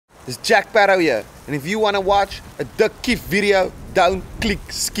It's Jack Barrow here, and if you want to watch a Dick Kief video, don't click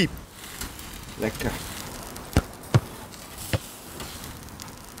skip. Lekker.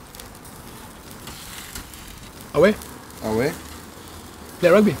 Away? Away? Play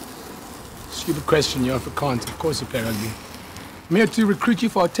rugby? Stupid question, you're Afrikaans. Of course you play rugby. I'm here to recruit you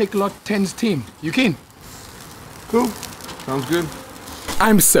for our Takealot 10's team. You keen? Cool. Sounds good.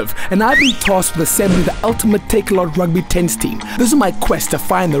 I'm Siv, and I've been tasked with assembling the ultimate Takealot Rugby 10's team. This is my quest to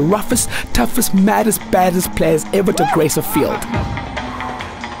find the roughest, toughest, maddest, baddest players ever to grace a field.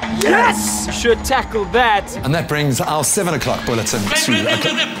 Yes! You should tackle that. And that brings our 7 o'clock bulletin to...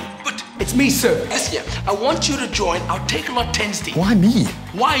 But it's me, sir. Yes, yeah. I want you to join our Takealot 10's team. Why me?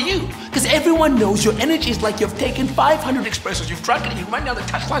 Why you? Because everyone knows your energy is like you've taken 500 espressos, you've drunk it, and you run down the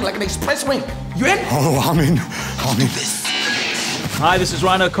touchline like an express wing. You in? Oh, I'm in. Hi, this is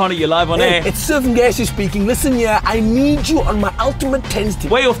Ryan O'Connor. You're live on air. It's Sylvan Gassy speaking. Listen here, I need you on my ultimate 10's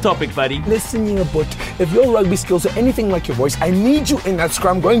team. Way off topic, buddy. Listen here, but if your rugby skills are anything like your voice, I need you in that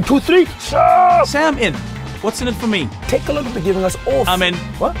scrum going 2-3. Sam in. What's in it for me? Takealot will be giving us all. I'm in.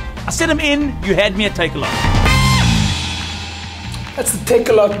 What? I said I'm in. You had me at Takealot. That's the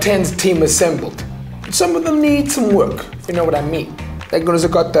Takealot 10's team assembled. But some of them need some work, if you know what I mean. Thank goodness I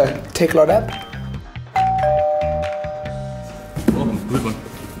got the Takealot app. Good one.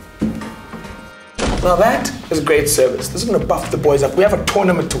 Now that is a great service. This is gonna buff the boys up. We have a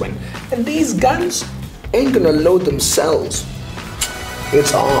tournament to win. And these guns ain't gonna load themselves.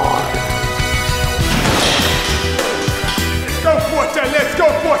 It's on. Let's go, Porter! Let's go,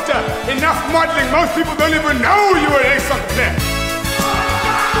 Porter! Enough modeling. Most people don't even know you were an ex-soccer player.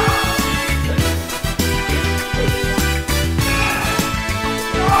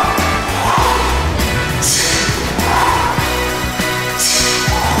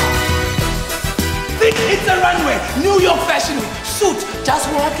 It's a runway, New York Fashion Week. Suit, just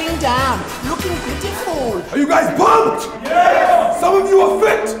walking down, looking beautiful. Are you guys pumped? Yeah! Some of you are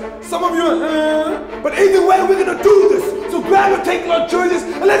fit, some of you are but either way we're gonna do this. So grab your Takealot jerseys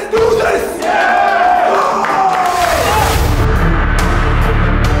and let's do this! Yeah!